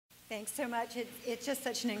Thanks so much. It's just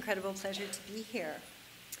such an incredible pleasure to be here.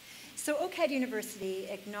 So OCAD University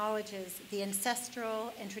acknowledges the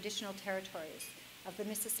ancestral and traditional territories of the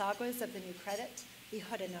Mississaugas of the New Credit, the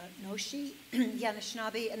Haudenosaunee, the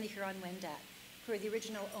Anishinaabe, and the Huron-Wendat, who are the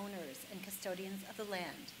original owners and custodians of the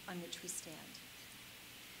land on which we stand.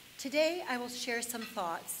 Today, I will share some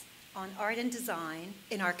thoughts on art and design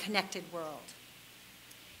in our connected world.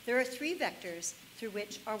 There are three vectors through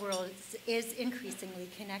which our world is increasingly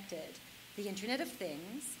connected: the Internet of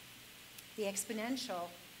Things, the exponential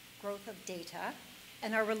growth of data,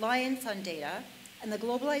 and our reliance on data, and the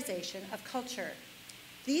globalization of culture.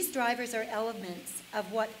 These drivers are elements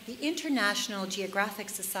of what the International Geographic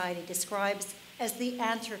Society describes as the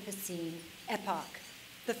Anthropocene epoch,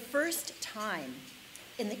 the first time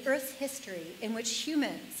in the Earth's history in which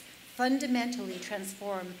humans fundamentally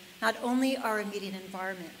transform not only our immediate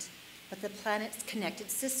environment, but the planet's connected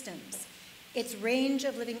systems, its range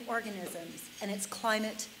of living organisms, and its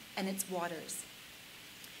climate and its waters.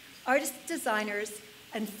 Artists, designers,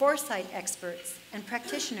 and foresight experts and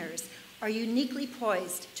practitioners are uniquely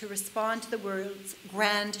poised to respond to the world's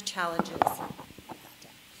grand challenges.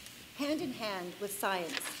 Hand in hand with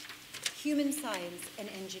science, human science and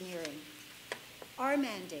engineering, our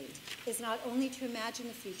mandate is not only to imagine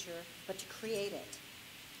the future, but to create it.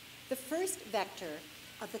 The first vector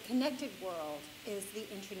of the connected world is the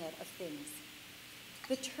Internet of Things.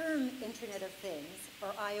 The term Internet of Things, or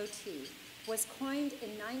IoT, was coined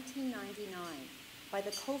in 1999 by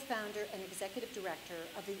the co-founder and executive director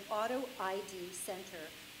of the Auto ID Center,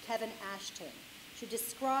 Kevin Ashton, to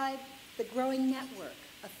describe the growing network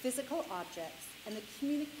of physical objects and the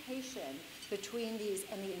communication between these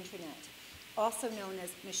and the Internet, also known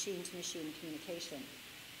as machine-to-machine communication.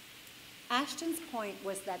 Ashton's point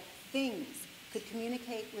was that things could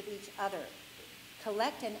communicate with each other,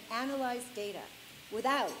 collect and analyze data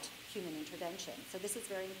without human intervention. So this is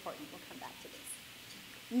very important. We'll come back to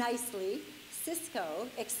this. Nicely, Cisco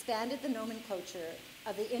expanded the nomenclature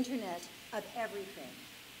of the Internet of Everything.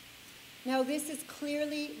 Now, this is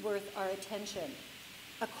clearly worth our attention.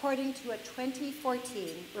 According to a 2014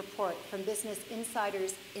 report from Business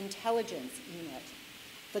Insider's Intelligence Unit,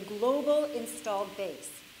 the global installed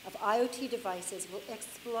base of IoT devices will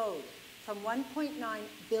explode from 1.9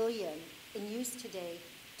 billion in use today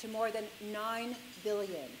to more than 9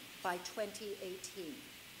 billion by 2018.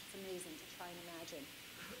 It's amazing to try and imagine.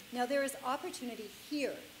 Now, there is opportunity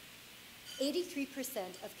here.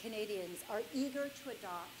 83% of Canadians are eager to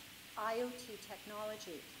adopt IoT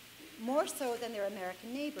technology, more so than their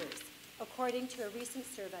American neighbors, according to a recent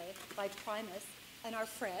survey by Primus and our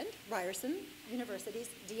friend, Ryerson University's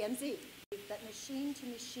DMZ, that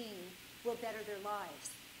machine-to-machine will better their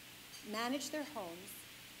lives, manage their homes,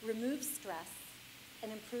 remove stress,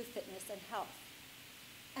 and improve fitness and health.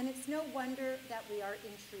 And it's no wonder that we are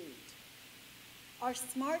intrigued. Our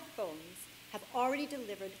smartphones have already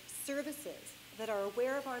delivered services that are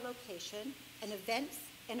aware of our location and events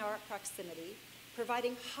in our proximity,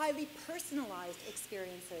 providing highly personalized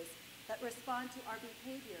experiences that respond to our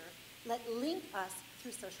behavior that link us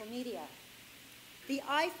through social media. The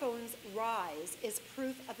iPhone's rise is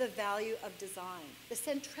proof of the value of design, the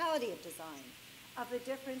centrality of design, of the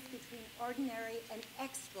difference between ordinary and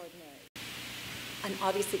extraordinary. I'm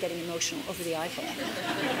obviously getting emotional over the iPhone.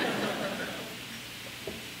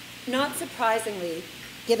 Not surprisingly,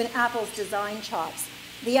 given Apple's design chops,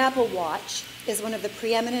 the Apple Watch is one of the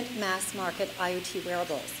preeminent mass-market IoT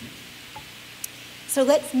wearables. So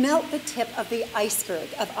let's melt the tip of the iceberg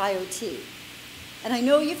of IoT. And I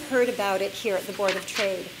know you've heard about it here at the Board of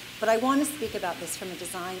Trade, but I want to speak about this from a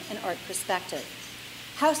design and art perspective.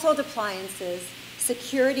 Household appliances,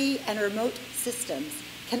 security, and remote systems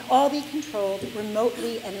can all be controlled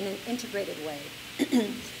remotely and in an integrated way.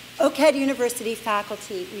 OCAD University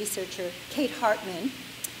faculty researcher Kate Hartman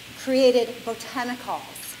created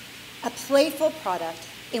Botanicals, a playful product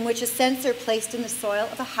in which a sensor placed in the soil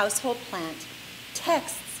of a household plant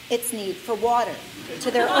texts its need for water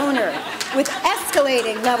to their owner with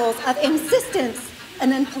escalating levels of insistence,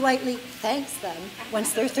 and then politely thanks them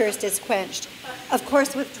once their thirst is quenched. Of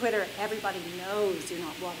course, with Twitter, everybody knows you're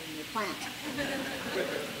not watering your plant.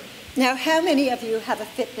 Now, how many of you have a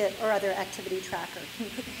Fitbit or other activity tracker? Can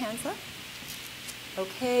you put your hands up?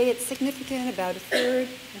 Okay, it's significant, about a third.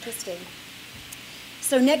 Interesting.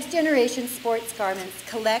 So next generation sports garments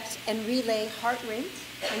collect and relay heart rate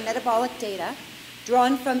and metabolic data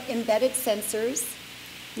drawn from embedded sensors,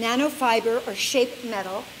 nanofiber or shaped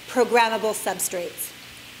metal, programmable substrates.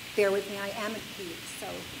 Bear with me, I am a geek, so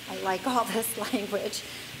I like all this language.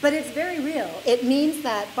 But it's very real. It means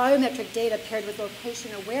that biometric data paired with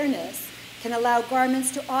location awareness can allow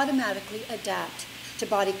garments to automatically adapt to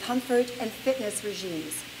body comfort and fitness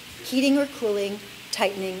regimes, heating or cooling,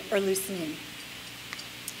 tightening or loosening.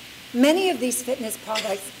 Many of these fitness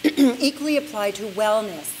products equally apply to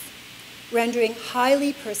wellness, rendering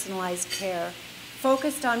highly personalized care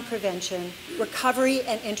focused on prevention, recovery,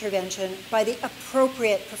 and intervention by the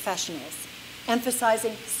appropriate professionals,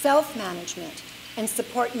 emphasizing self-management and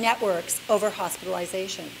support networks over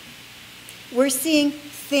hospitalization. We're seeing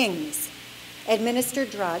things, administer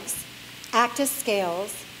drugs, act as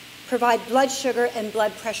scales, provide blood sugar and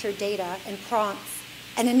blood pressure data and prompts,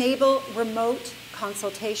 and enable remote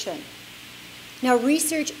consultation. Now,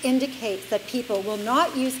 research indicates that people will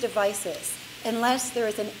not use devices unless there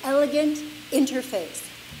is an elegant interface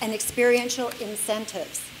and experiential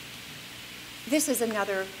incentives. This is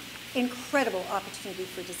another incredible opportunity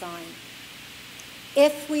for design.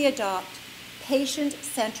 If we adopt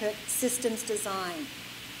patient-centric systems design,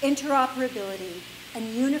 interoperability,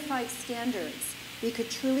 and unified standards, we could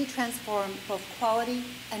truly transform both quality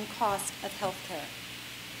and cost of healthcare.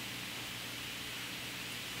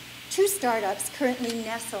 Two startups currently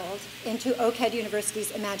nestled into OCAD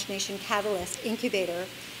University's Imagination Catalyst incubator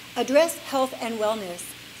address health and wellness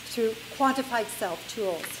through quantified self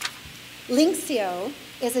tools. Linxio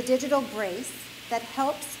is a digital brace that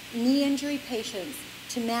helps knee injury patients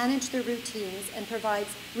to manage their routines and provides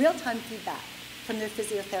real-time feedback from their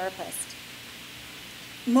physiotherapist.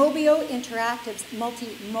 Mobio Interactive's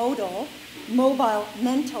multimodal mobile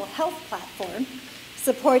mental health platform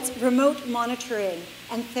supports remote monitoring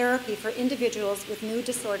and therapy for individuals with mood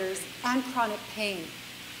disorders and chronic pain.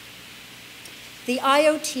 The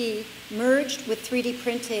IoT merged with 3D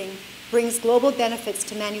printing brings global benefits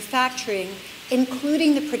to manufacturing,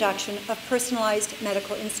 including the production of personalized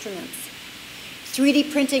medical instruments.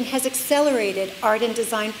 3D printing has accelerated art and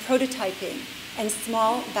design prototyping and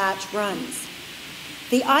small batch runs.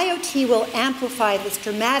 The IoT will amplify this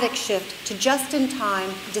dramatic shift to just-in-time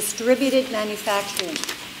distributed manufacturing,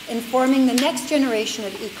 informing the next generation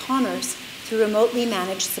of e-commerce through remotely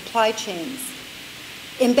managed supply chains.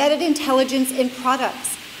 Embedded intelligence in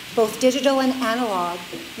products, both digital and analog,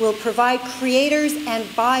 will provide creators and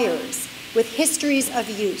buyers with histories of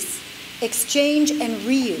use, exchange and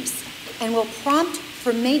reuse, and will prompt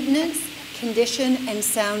for maintenance, condition, and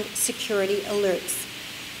sound security alerts.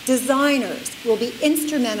 Designers will be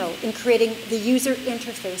instrumental in creating the user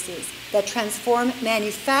interfaces that transform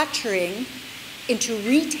manufacturing into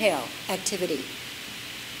retail activity.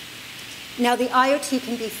 Now, the IoT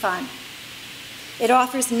can be fun. It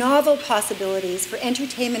offers novel possibilities for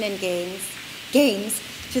entertainment and games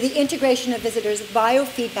through the integration of visitors'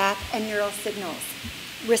 biofeedback and neural signals,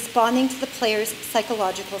 responding to the player's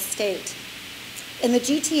psychological state. In the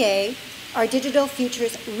GTA, our Digital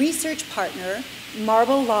Futures research partner,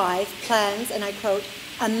 Marble Live, plans, and I quote,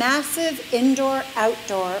 a massive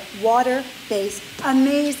indoor-outdoor water-based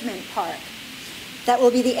amazement park that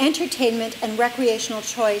will be the entertainment and recreational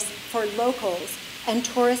choice for locals and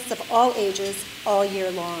tourists of all ages all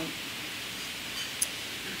year long.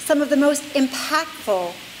 Some of the most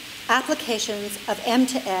impactful applications of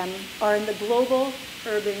M2M are in the global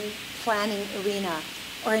urban planning arena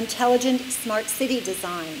or intelligent smart city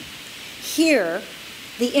design. Here,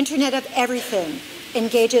 the Internet of Everything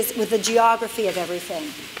engages with the geography of everything,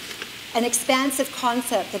 an expansive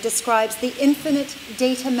concept that describes the infinite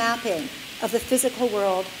data mapping of the physical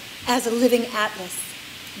world as a living atlas,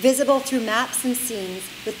 visible through maps and scenes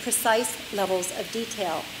with precise levels of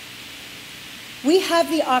detail. We have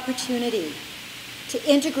the opportunity to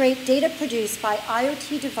integrate data produced by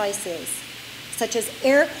IoT devices, such as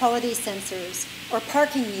air quality sensors or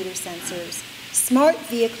parking meter sensors, smart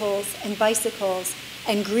vehicles and bicycles,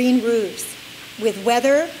 and green roofs, with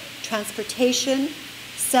weather, transportation,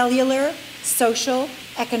 cellular, social,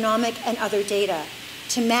 economic, and other data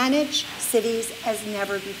to manage cities as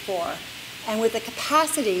never before. And with the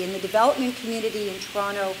capacity in the development community in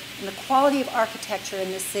Toronto and the quality of architecture in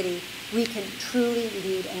this city, we can truly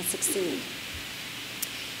lead and succeed.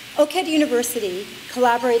 OCAD University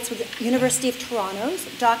collaborates with the University of Toronto's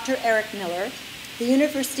Dr. Eric Miller, the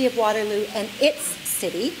University of Waterloo and its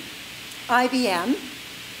city, IBM,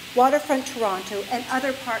 Waterfront Toronto, and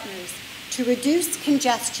other partners to reduce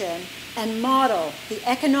congestion and model the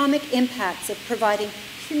economic impacts of providing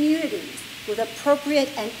communities with appropriate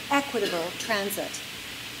and equitable transit.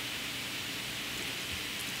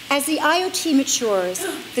 As the IoT matures,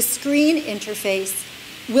 the screen interface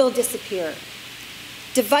will disappear.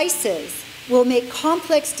 Devices will make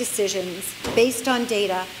complex decisions based on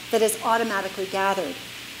data that is automatically gathered.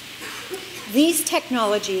 These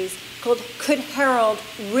technologies could herald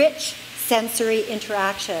rich sensory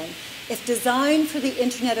interaction, if design for the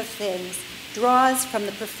Internet of Things draws from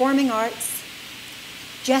the performing arts,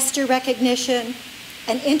 gesture recognition,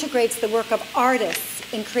 and integrates the work of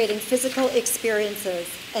artists in creating physical experiences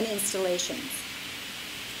and installations.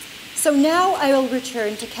 So now I will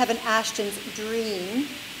return to Kevin Ashton's dream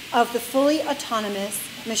of the fully autonomous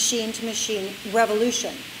machine-to-machine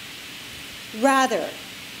revolution. Rather,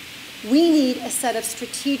 we need a set of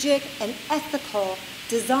strategic and ethical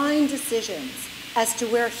design decisions as to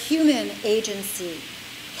where human agency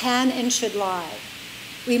can and should lie.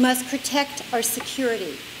 We must protect our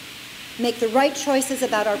security, make the right choices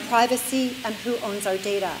about our privacy and who owns our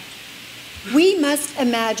data. We must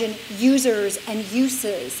imagine users and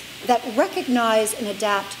uses that recognize and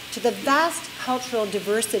adapt to the vast cultural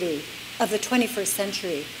diversity of the 21st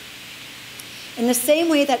century. In the same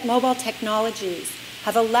way that mobile technologies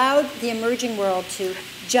have allowed the emerging world to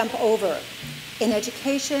jump over in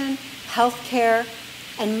education, healthcare,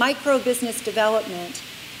 and micro-business development,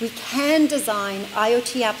 we can design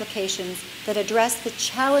IoT applications that address the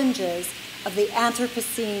challenges of the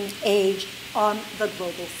Anthropocene age on the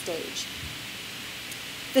global stage.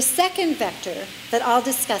 The second vector that I'll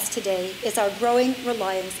discuss today is our growing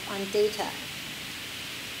reliance on data.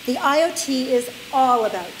 The IoT is all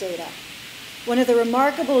about data, one of the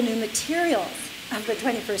remarkable new materials of the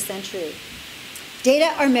 21st century.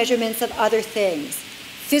 Data are measurements of other things,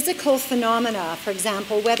 physical phenomena, for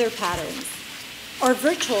example, weather patterns, or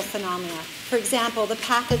virtual phenomena, for example, the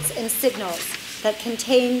packets and signals that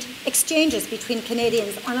contained exchanges between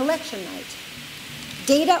Canadians on election night.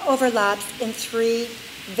 Data overlaps in three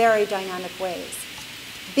very dynamic ways.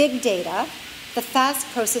 Big data, the fast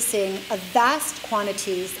processing of vast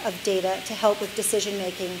quantities of data to help with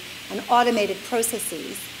decision-making and automated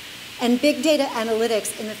processes. And big data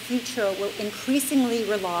analytics in the future will increasingly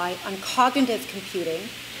rely on cognitive computing,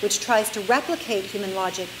 which tries to replicate human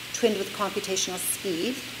logic twinned with computational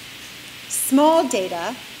speed. Small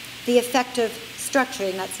data, the effective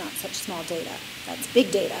structuring, that's not such small data, that's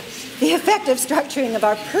big data, the effective structuring of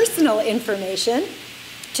our personal information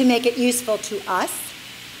to make it useful to us.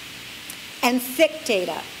 And thick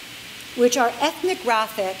data, which are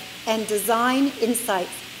ethnographic and design insights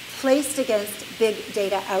placed against big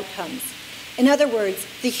data outcomes. In other words,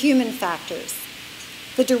 the human factors.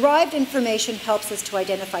 The derived information helps us to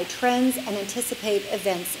identify trends and anticipate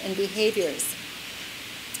events and behaviors.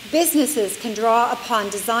 Businesses can draw upon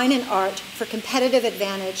design and art for competitive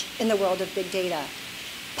advantage in the world of big data.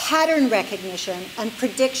 Pattern recognition and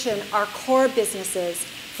prediction are core businesses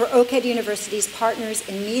for OCAD University's partners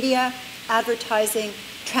in media, advertising,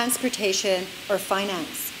 transportation, or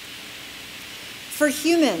finance. For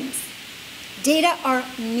humans, data are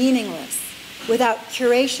meaningless without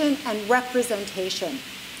curation and representation.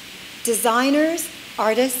 Designers,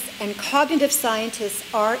 artists, and cognitive scientists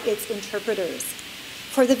are its interpreters.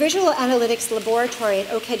 For the Visual Analytics Laboratory at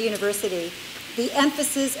OCAD University, the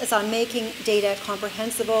emphasis is on making data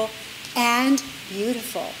comprehensible and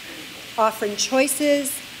beautiful, offering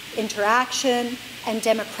choices, interaction, and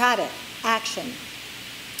democratic action.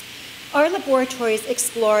 Our laboratories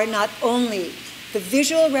explore not only the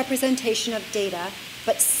visual representation of data,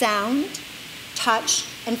 but sound, touch,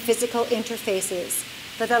 and physical interfaces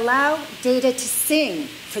that allow data to sing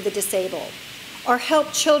for the disabled, or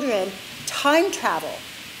help children time travel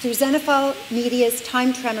through Zenithal Media's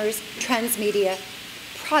Time Tremors transmedia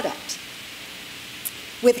product.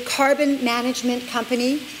 With carbon management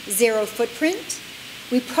company Zero Footprint,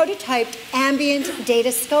 we prototyped ambient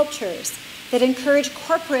data sculptures that encourage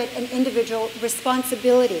corporate and individual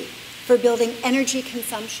responsibility for building energy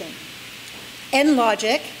consumption.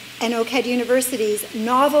 NLogic and OCAD University's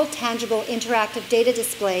novel tangible interactive data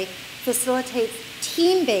display facilitates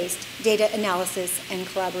team-based data analysis and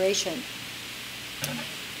collaboration.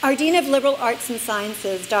 Our Dean of Liberal Arts and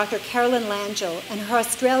Sciences, Dr. Carolyn Langell, and her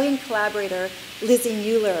Australian collaborator, Lizzie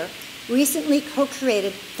Mueller, recently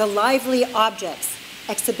co-created the Lively Objects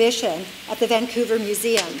exhibition at the Vancouver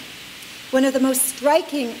Museum. One of the most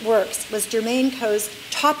striking works was Germaine Coe's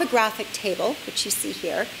topographic table, which you see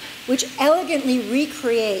here, which elegantly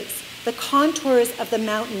recreates the contours of the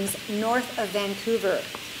mountains north of Vancouver,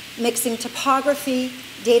 mixing topography,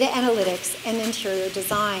 data analytics, and interior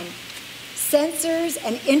design. Sensors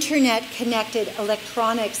and internet-connected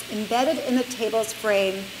electronics embedded in the table's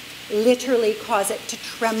frame literally cause it to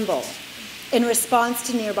tremble in response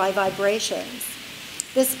to nearby vibrations.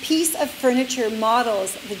 This piece of furniture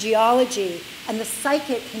models the geology and the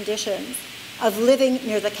psychic conditions of living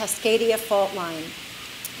near the Cascadia fault line.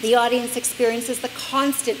 The audience experiences the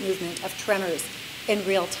constant movement of tremors in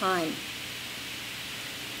real time.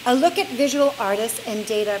 A look at visual artists and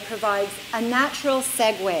data provides a natural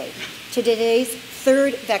segue to today's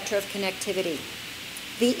third vector of connectivity,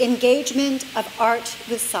 the engagement of art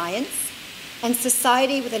with science and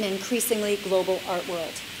society with an increasingly global art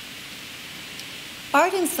world.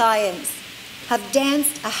 Art and science have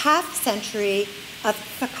danced a half-century of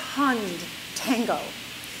fecund tango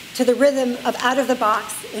to the rhythm of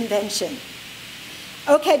out-of-the-box invention.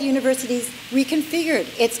 OCAD University's reconfigured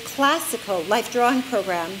its classical life drawing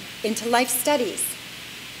program into life studies,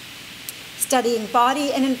 studying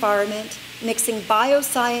body and environment, mixing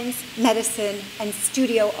bioscience, medicine, and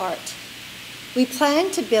studio art. We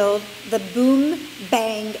plan to build the Boom,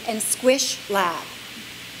 Bang, and Squish Lab,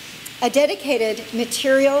 a dedicated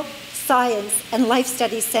material, science, and life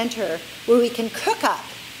studies center where we can cook up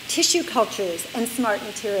tissue cultures and smart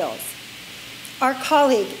materials. Our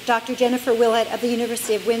colleague, Dr. Jennifer Willett of the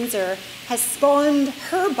University of Windsor, has spawned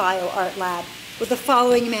her bioart lab with the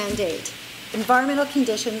following mandate: environmental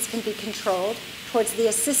conditions can be controlled towards the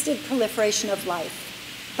assisted proliferation of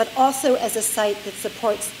life, but also as a site that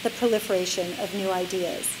supports the proliferation of new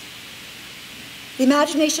ideas. The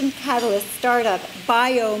Imagination Catalyst startup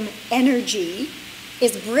Biome Energy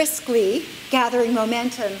is briskly gathering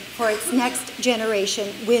momentum for its next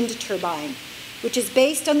generation wind turbine, which is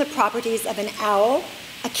based on the properties of an owl,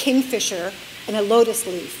 a kingfisher, and a lotus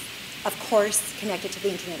leaf, of course connected to the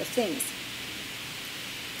Internet of Things.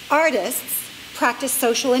 Artists practice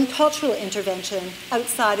social and cultural intervention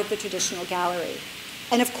outside of the traditional gallery.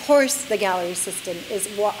 And of course, the gallery system is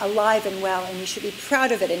alive and well, and we should be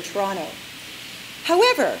proud of it in Toronto.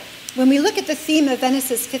 However, when we look at the theme of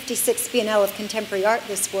Venice's 56th Biennale of Contemporary Art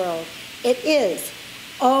this world, it is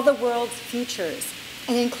all the world's futures,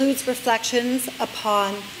 and includes reflections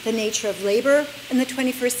upon the nature of labor in the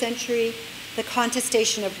 21st century, the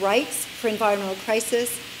contestation of rights for environmental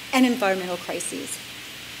crisis and environmental crises.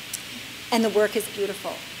 And the work is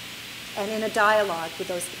beautiful, and in a dialogue with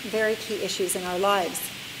those very key issues in our lives.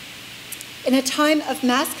 In a time of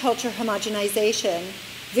mass culture homogenization,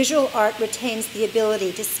 visual art retains the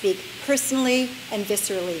ability to speak personally and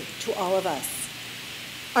viscerally to all of us.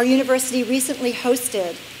 Our university recently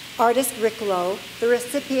hosted artist Rick Lowe, the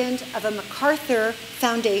recipient of a MacArthur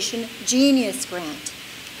Foundation Genius Grant,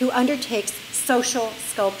 who undertakes social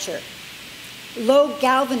sculpture. Lowe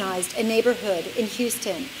galvanized a neighborhood in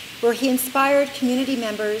Houston where he inspired community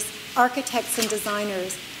members, architects, and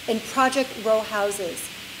designers in Project Row Houses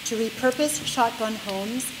to repurpose shotgun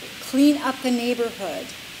homes, clean up the neighborhood,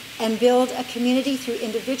 and build a community through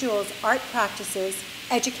individuals' art practices,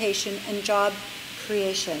 education, and job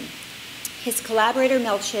creation. His collaborator,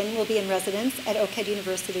 Mel Chin, will be in residence at OCAD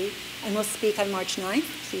University and will speak on March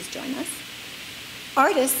 9th. Please join us.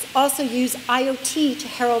 Artists also use IoT to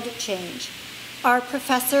herald change. Our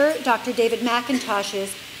professor, Dr. David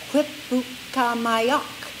McIntosh's Quipukamayok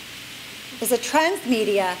is a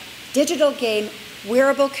transmedia digital game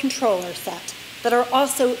wearable controller set that are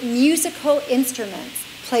also musical instruments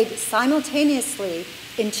played simultaneously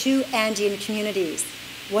in two Andean communities,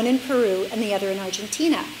 one in Peru and the other in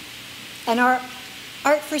Argentina. And our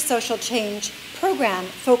Art for Social Change program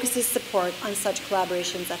focuses support on such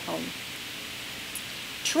collaborations at home.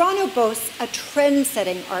 Toronto boasts a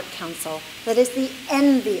trend-setting art council that is the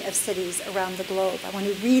envy of cities around the globe. I want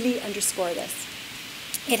to really underscore this.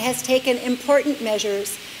 It has taken important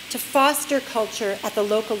measures to foster culture at the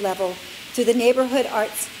local level through the Neighborhood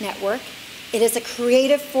Arts Network. It is a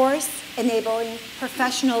creative force enabling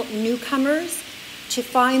professional newcomers to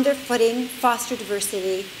find their footing, foster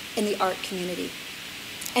diversity in the art community.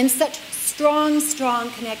 And such strong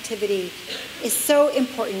connectivity is so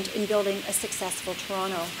important in building a successful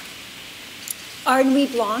Toronto. Art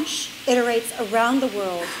Nuit Blanche iterates around the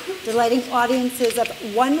world, delighting audiences of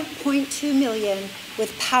 1.2 million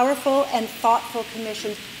with powerful and thoughtful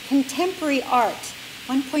commissions. Contemporary art,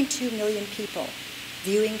 1.2 million people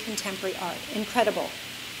viewing contemporary art. Incredible.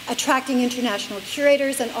 Attracting international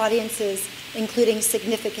curators and audiences, including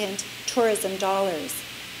significant tourism dollars.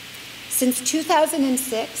 Since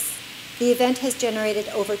 2006, the event has generated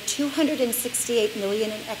over $268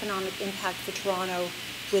 million in economic impact for Toronto,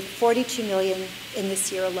 with $42 million in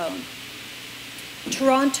this year alone.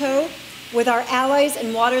 Toronto, with our allies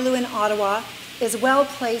in Waterloo and Ottawa, is well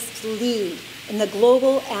placed to lead in the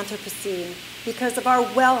global Anthropocene because of our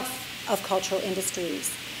wealth of cultural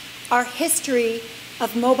industries, our history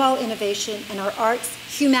of mobile innovation, and our arts,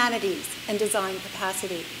 humanities, and design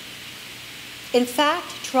capacity. In fact,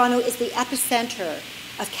 Toronto is the epicenter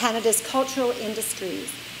of Canada's cultural industries,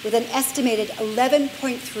 with an estimated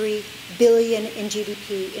 $11.3 billion in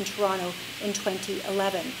GDP in Toronto in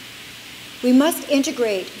 2011. We must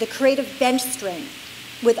integrate the creative bench strength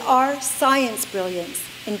with our science brilliance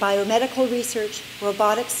in biomedical research,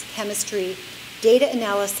 robotics, chemistry, data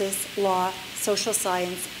analysis, law, social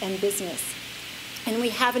science, and business. And we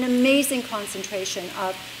have an amazing concentration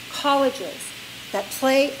of colleges that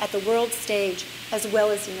play at the world stage as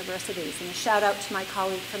well as universities. And a shout out to my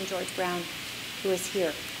colleague from George Brown, who is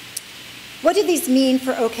here. What do these mean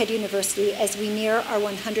for OCAD University as we near our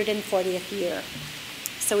 140th year?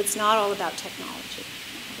 So it's not all about technology.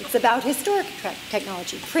 It's about historic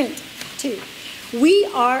technology, print, too. We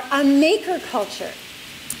are a maker culture,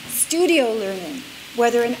 studio learning,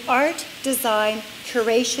 whether in art, design,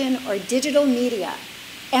 curation, or digital media,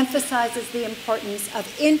 emphasizes the importance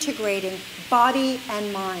of integrating body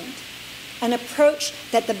and mind, an approach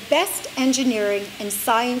that the best engineering and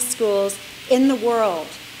science schools in the world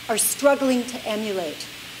are struggling to emulate.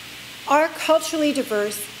 Our culturally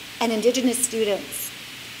diverse and Indigenous students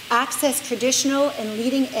access traditional and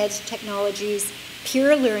leading-edge technologies,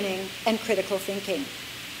 peer learning, and critical thinking.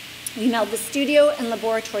 We meld the studio and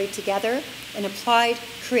laboratory together in applied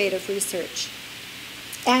creative research.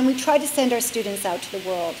 And we try to send our students out to the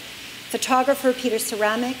world. Photographer Peter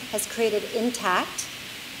Ceramic has created Intact,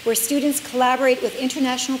 where students collaborate with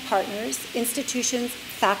international partners, institutions,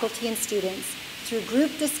 faculty, and students through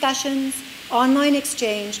group discussions, online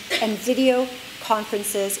exchange, and video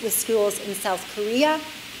conferences with schools in South Korea,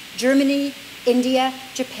 Germany, India,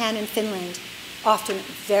 Japan, and Finland, often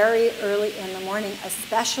very early in the morning,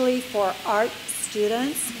 especially for art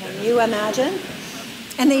students. Can you imagine?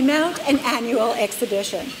 And they mount an annual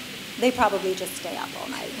exhibition. They probably just stay up all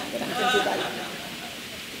night.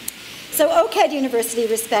 So OCAD University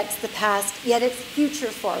respects the past, yet it's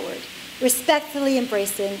future forward, respectfully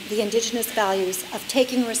embracing the Indigenous values of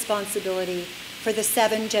taking responsibility for the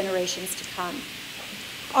 7 generations to come.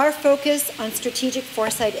 Our focus on strategic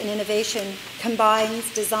foresight and innovation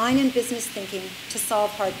combines design and business thinking to solve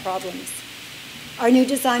hard problems. Our new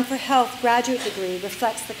Design for Health graduate degree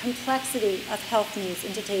reflects the complexity of health needs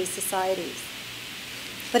in today's societies.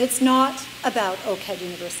 But it's not about OCAD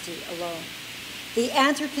University alone. The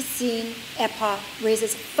Anthropocene epoch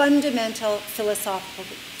raises fundamental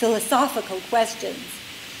philosophical questions.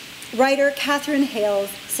 Writer Catherine Hales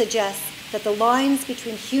suggests that the lines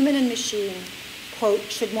between human and machine, quote,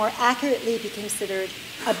 should more accurately be considered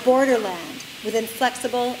a borderland with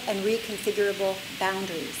inflexible and reconfigurable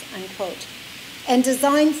boundaries, unquote. And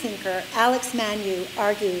design thinker Alex Manu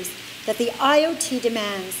argues that the IoT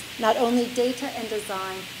demands not only data and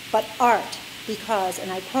design, but art, because,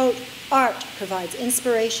 and I quote, art provides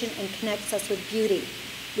inspiration and connects us with beauty,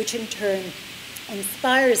 which in turn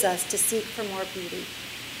inspires us to seek for more beauty.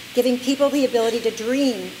 Giving people the ability to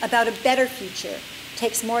dream about a better future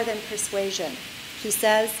takes more than persuasion. He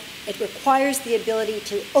says it requires the ability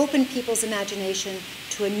to open people's imagination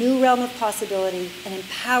to a new realm of possibility and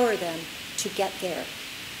empower them to get there.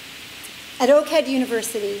 At OCAD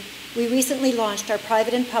University, we recently launched our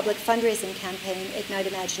private and public fundraising campaign, Ignite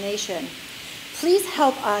Imagination. Please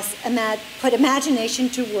help us put imagination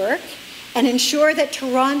to work and ensure that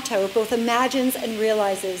Toronto both imagines and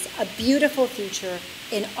realizes a beautiful future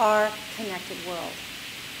in our connected world.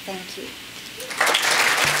 Thank you.